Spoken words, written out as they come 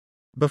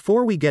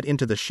Before we get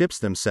into the ships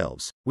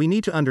themselves, we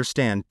need to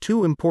understand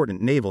two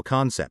important naval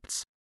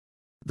concepts.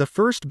 The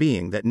first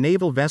being that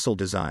naval vessel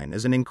design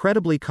is an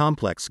incredibly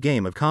complex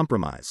game of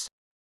compromise.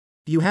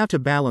 You have to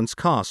balance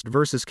cost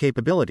versus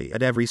capability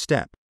at every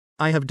step.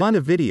 I have done a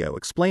video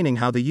explaining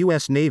how the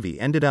US Navy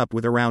ended up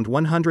with around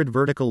 100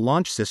 vertical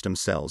launch system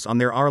cells on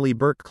their Arleigh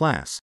Burke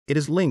class. It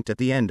is linked at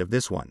the end of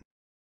this one.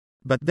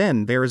 But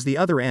then there is the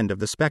other end of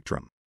the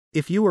spectrum.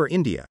 If you are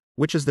India,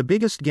 which is the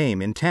biggest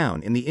game in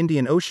town in the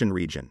Indian Ocean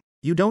region,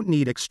 you don't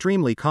need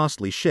extremely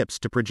costly ships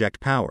to project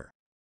power.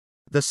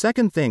 The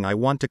second thing I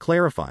want to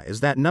clarify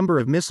is that number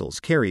of missiles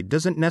carried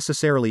doesn't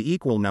necessarily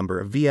equal number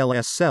of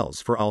VLS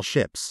cells for all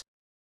ships.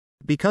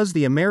 Because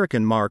the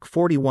American Mark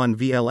 41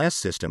 VLS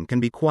system can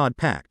be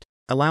quad-packed,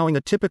 allowing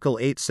a typical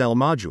 8-cell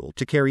module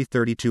to carry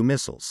 32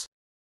 missiles.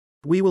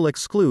 We will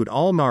exclude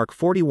all Mark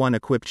 41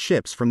 equipped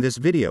ships from this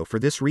video for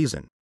this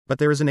reason, but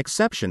there is an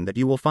exception that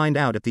you will find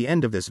out at the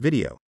end of this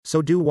video,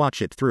 so do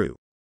watch it through.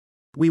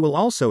 We will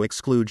also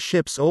exclude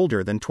ships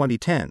older than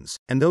 2010s,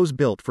 and those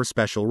built for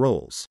special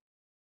roles.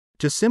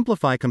 To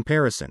simplify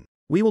comparison,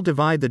 we will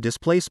divide the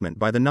displacement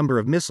by the number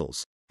of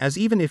missiles, as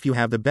even if you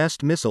have the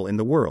best missile in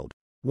the world,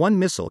 one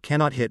missile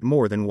cannot hit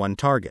more than one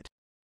target.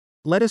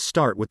 Let us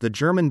start with the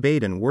German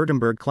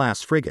Baden-Württemberg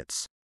class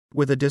frigates.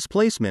 With a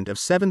displacement of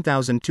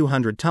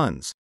 7,200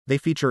 tons, they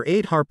feature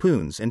 8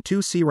 harpoons and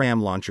 2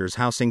 CRAM launchers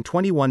housing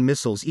 21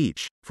 missiles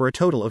each, for a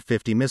total of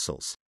 50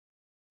 missiles.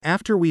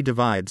 After we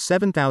divide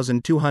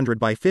 7,200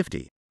 by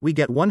 50, we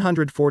get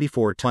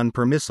 144 ton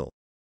per missile.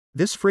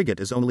 This frigate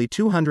is only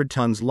 200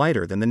 tons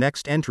lighter than the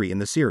next entry in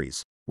the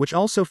series, which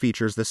also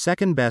features the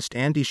second best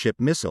anti-ship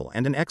missile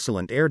and an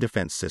excellent air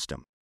defense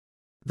system.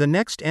 The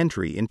next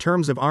entry in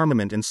terms of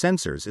armament and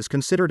sensors is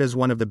considered as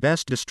one of the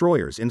best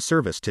destroyers in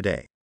service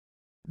today.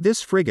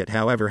 This frigate,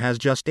 however, has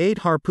just 8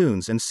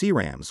 harpoons and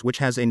CRAMs, which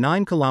has a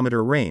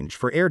 9-kilometer range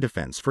for air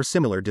defense for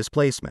similar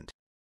displacement.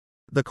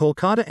 The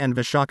Kolkata and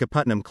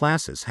Visakhapatnam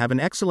classes have an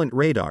excellent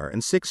radar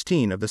and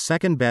 16 of the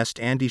second-best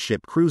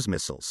anti-ship cruise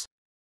missiles.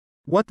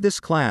 What this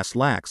class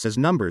lacks is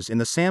numbers in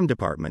the SAM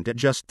department at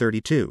just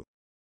 32.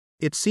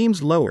 It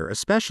seems lower,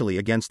 especially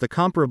against the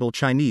comparable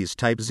Chinese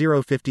Type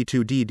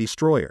 052D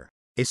destroyer,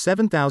 a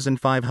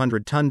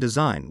 7,500-ton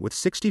design with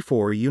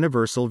 64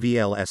 universal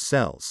VLS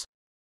cells.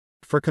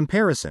 For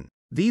comparison,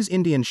 these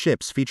Indian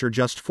ships feature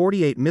just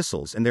 48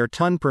 missiles and their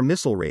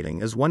ton-per-missile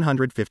rating is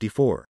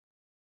 154.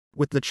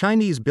 With the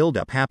Chinese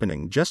buildup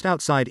happening just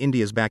outside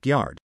India's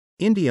backyard,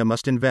 India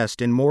must invest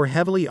in more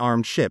heavily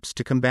armed ships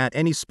to combat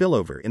any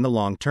spillover in the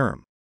long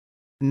term.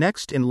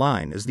 Next in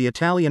line is the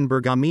Italian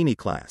Bergamini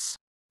class.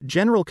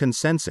 General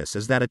consensus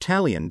is that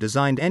Italian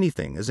designed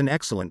anything is an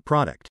excellent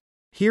product.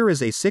 Here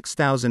is a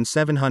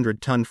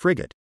 6,700-ton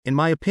frigate, in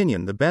my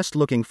opinion the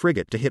best-looking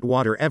frigate to hit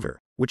water ever,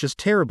 which is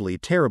terribly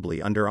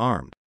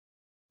underarmed.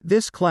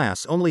 This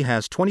class only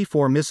has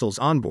 24 missiles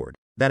on board,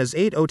 that is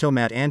 8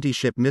 automat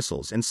anti-ship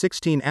missiles and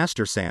 16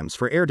 Aster SAMs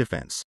for air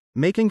defense,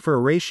 making for a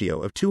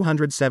ratio of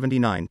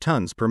 279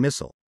 tons per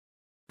missile.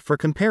 For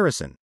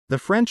comparison, the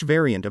French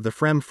variant of the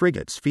FREM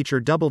frigates feature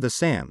double the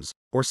SAMs,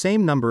 or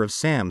same number of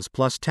SAMs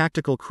plus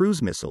tactical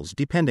cruise missiles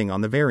depending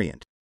on the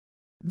variant.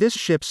 This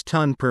ship's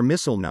ton per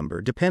missile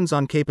number depends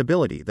on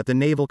capability that the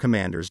naval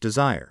commanders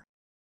desire.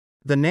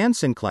 The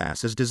Nansen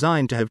class is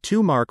designed to have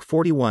 2 Mark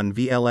 41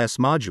 VLS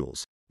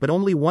modules, but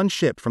only one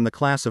ship from the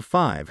class of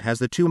 5 has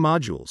the 2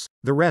 modules,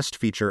 the rest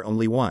feature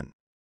only 1.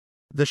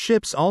 The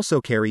ships also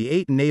carry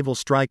 8 naval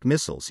strike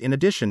missiles in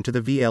addition to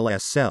the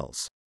VLS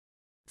cells.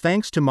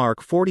 Thanks to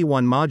Mark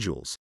 41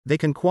 modules, they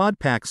can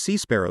quad-pack Sea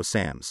Sparrow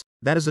SAMs,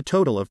 that is a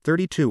total of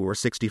 32 or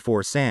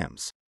 64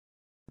 SAMs.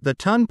 The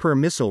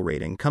ton-per-missile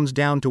rating comes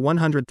down to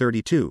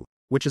 132,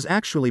 which is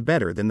actually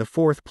better than the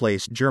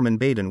 4th-placed German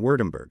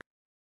Baden-Württemberg.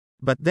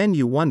 But then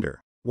you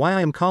wonder, why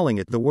I am calling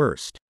it the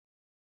worst.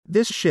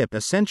 This ship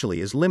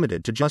essentially is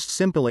limited to just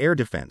simple air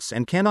defense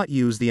and cannot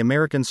use the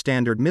American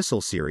Standard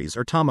Missile Series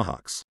or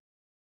Tomahawks.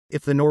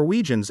 If the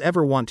Norwegians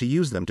ever want to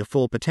use them to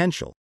full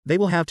potential, they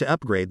will have to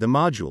upgrade the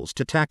modules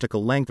to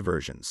tactical length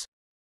versions.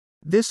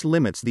 This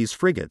limits these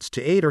frigates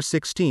to 8 or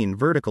 16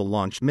 vertical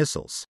launch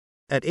missiles.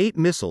 At 8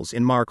 missiles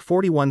in Mark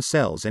 41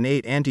 cells and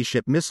 8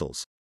 anti-ship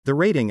missiles, the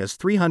rating is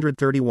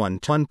 331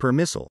 ton per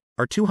missile,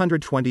 or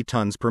 220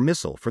 tons per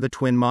missile for the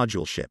twin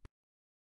module ship.